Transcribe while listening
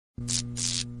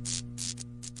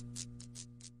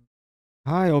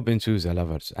Hi openSUSE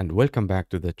lovers and welcome back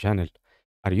to the channel.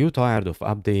 Are you tired of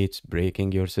updates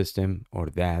breaking your system or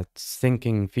that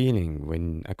sinking feeling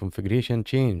when a configuration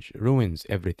change ruins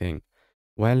everything?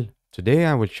 Well, today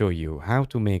I will show you how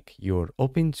to make your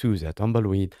openSUSE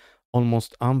Tumbleweed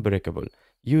almost unbreakable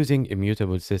using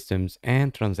immutable systems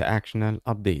and transactional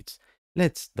updates.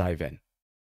 Let's dive in.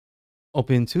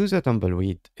 openSUSE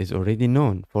Tumbleweed is already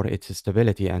known for its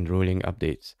stability and ruling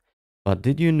updates. But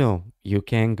did you know you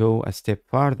can go a step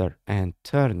further and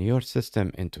turn your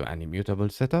system into an immutable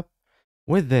setup?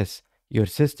 With this, your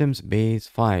system's base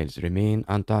files remain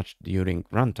untouched during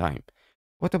runtime.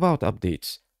 What about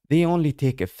updates? They only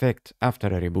take effect after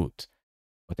a reboot.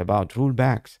 What about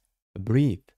rollbacks?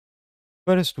 Breathe.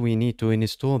 First, we need to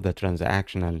install the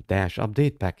transactional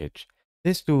update package.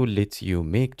 This tool lets you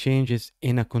make changes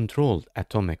in a controlled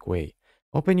atomic way.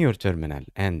 Open your terminal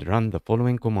and run the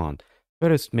following command.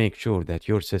 First, make sure that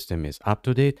your system is up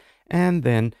to date, and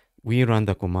then we run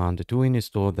the command to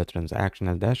install the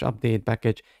transactional update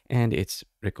package and its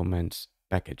recommends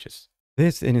packages.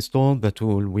 This installs the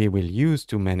tool we will use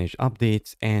to manage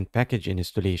updates and package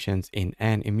installations in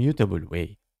an immutable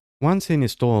way. Once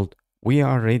installed, we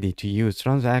are ready to use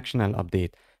transactional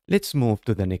update. Let's move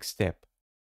to the next step.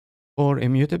 For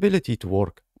immutability to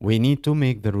work, we need to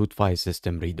make the root file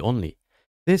system read-only.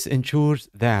 This ensures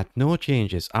that no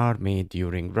changes are made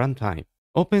during runtime.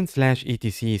 Open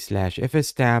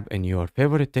 /etc/fs tab in your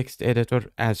favorite text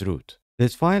editor as root.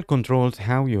 This file controls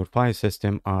how your file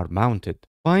system are mounted.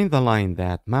 Find the line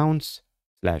that mounts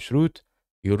 /root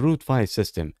your root file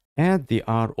system. Add the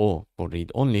RO for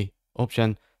read-only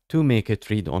option to make it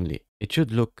read-only. It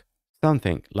should look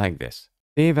something like this.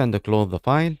 Save and close the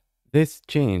file. This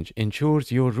change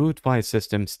ensures your root file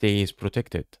system stays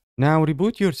protected. Now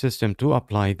reboot your system to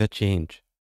apply the change.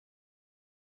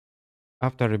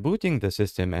 After rebooting the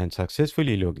system and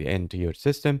successfully logged into your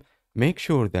system, make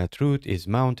sure that root is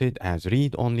mounted as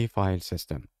read-only file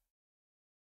system.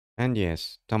 And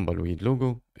yes, Tumbleweed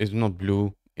logo is not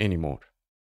blue anymore.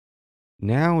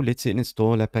 Now let's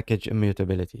install a package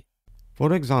immutability.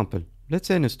 For example, let's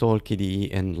install KDE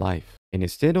in live.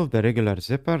 Instead of the regular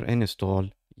zipper install,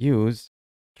 use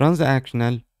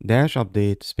transactional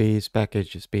 -update space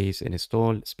package space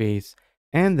install space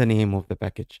and the name of the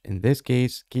package, in this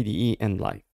case KDE in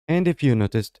live. And if you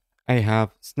noticed, I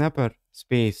have snapper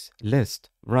space list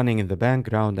running in the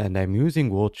background and I'm using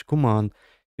watch command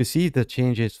to see the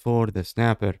changes for the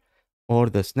snapper or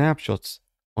the snapshots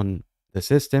on the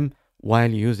system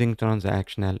while using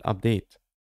transactional update.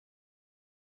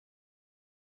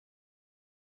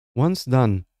 Once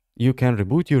done, you can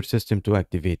reboot your system to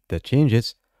activate the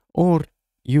changes, or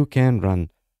you can run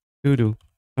sudo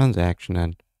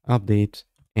transactional update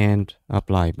and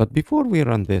apply. But before we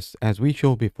run this, as we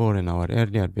showed before in our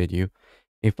earlier video,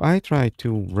 if I try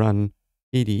to run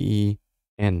KDE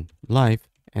in live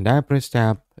and I press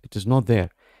tab, it is not there.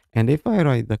 And if I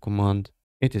write the command,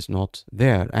 it is not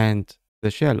there. And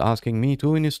the shell asking me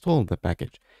to install the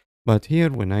package. But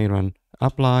here, when I run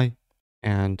apply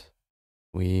and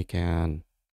we can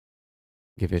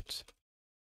give it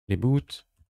reboot.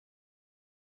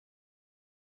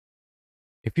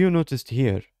 If you noticed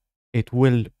here, it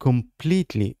will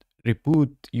completely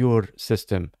reboot your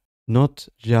system, not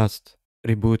just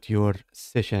reboot your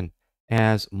session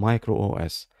as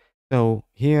MicroOS. So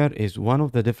here is one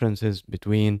of the differences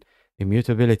between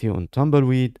immutability on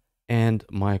Tumbleweed and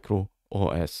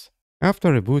MicroOS. After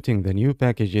rebooting, the new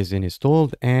package is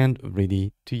installed and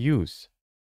ready to use.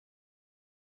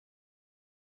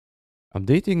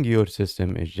 Updating your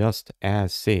system is just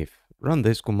as safe. Run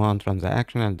this command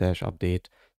transactional -update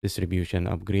distribution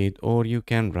upgrade, or you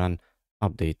can run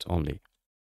update only.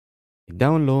 It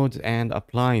downloads and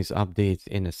applies updates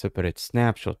in a separate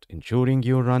snapshot, ensuring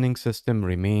your running system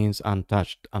remains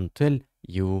untouched until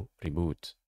you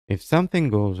reboot. If something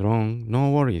goes wrong, no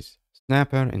worries.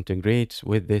 Snapper integrates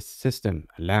with this system,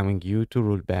 allowing you to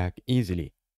roll back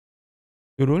easily.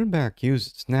 To roll back, use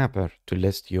Snapper to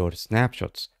list your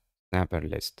snapshots. Snapper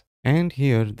list. And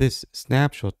here, this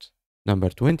snapshot number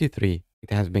 23,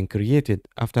 it has been created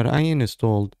after I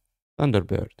installed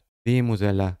Thunderbird, the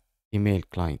Mozilla email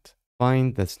client.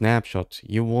 Find the snapshot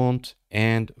you want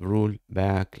and roll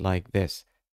back like this.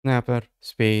 Snapper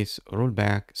space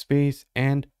rollback space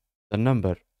and the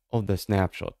number of the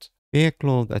snapshot. Pay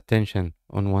close attention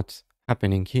on what's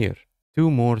happening here. 2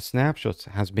 more snapshots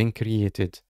has been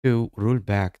created to roll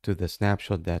back to the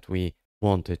snapshot that we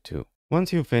wanted to.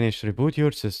 Once you finish, reboot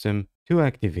your system to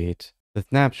activate the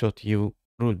snapshot you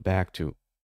rolled back to.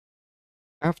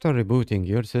 After rebooting,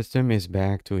 your system is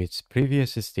back to its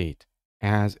previous state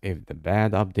as if the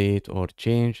bad update or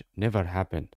change never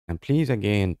happened. And please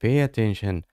again pay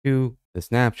attention to the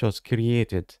snapshots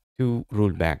created to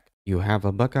roll back. You have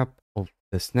a backup of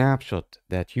the snapshot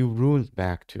that you rolled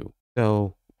back to.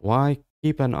 So why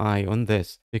keep an eye on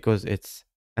this? Because it's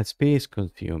a space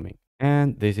consuming.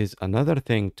 And this is another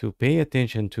thing to pay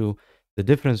attention to, the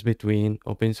difference between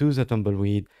openSUSE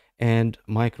Tumbleweed and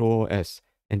MicroOS.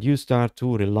 And you start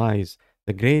to realize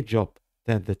the great job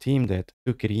that the team did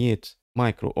to create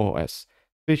MicroOS,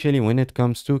 especially when it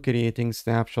comes to creating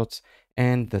snapshots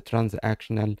and the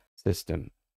transactional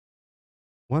system.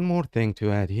 One more thing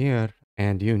to add here,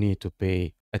 and you need to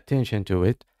pay attention to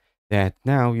it, that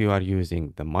now you are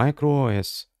using the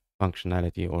MicroOS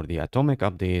functionality or the atomic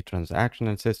update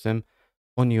transactional system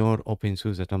on your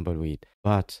openSUSE Tumbleweed,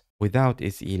 but without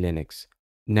SE Linux.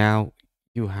 Now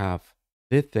you have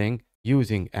this thing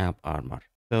using AppArmor.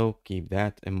 So keep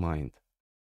that in mind.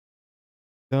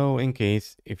 So in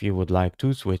case if you would like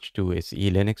to switch to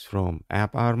SE Linux from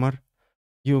AppArmor,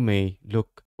 you may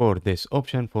look for this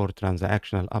option for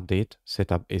transactional update,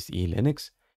 setup SE Linux,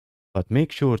 but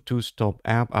make sure to stop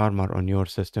AppArmor on your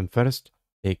system first,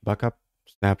 take backup,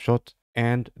 snapshot,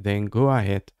 and then go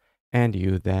ahead and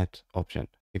use that option.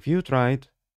 If you tried,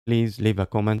 please leave a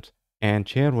comment and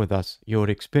share with us your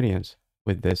experience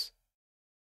with this.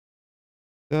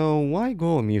 So why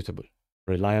go immutable?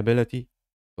 Reliability,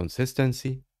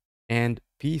 consistency, and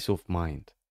peace of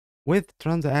mind. With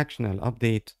transactional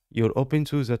update, your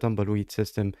openSUSE Tumbleweed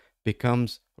system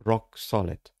becomes rock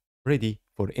solid, ready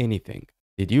for anything.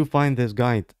 Did you find this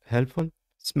guide helpful?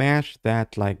 Smash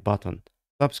that like button,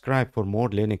 subscribe for more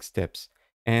Linux tips,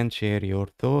 and share your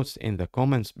thoughts in the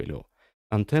comments below.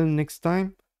 Until next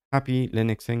time, happy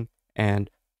Linuxing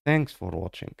and thanks for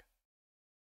watching.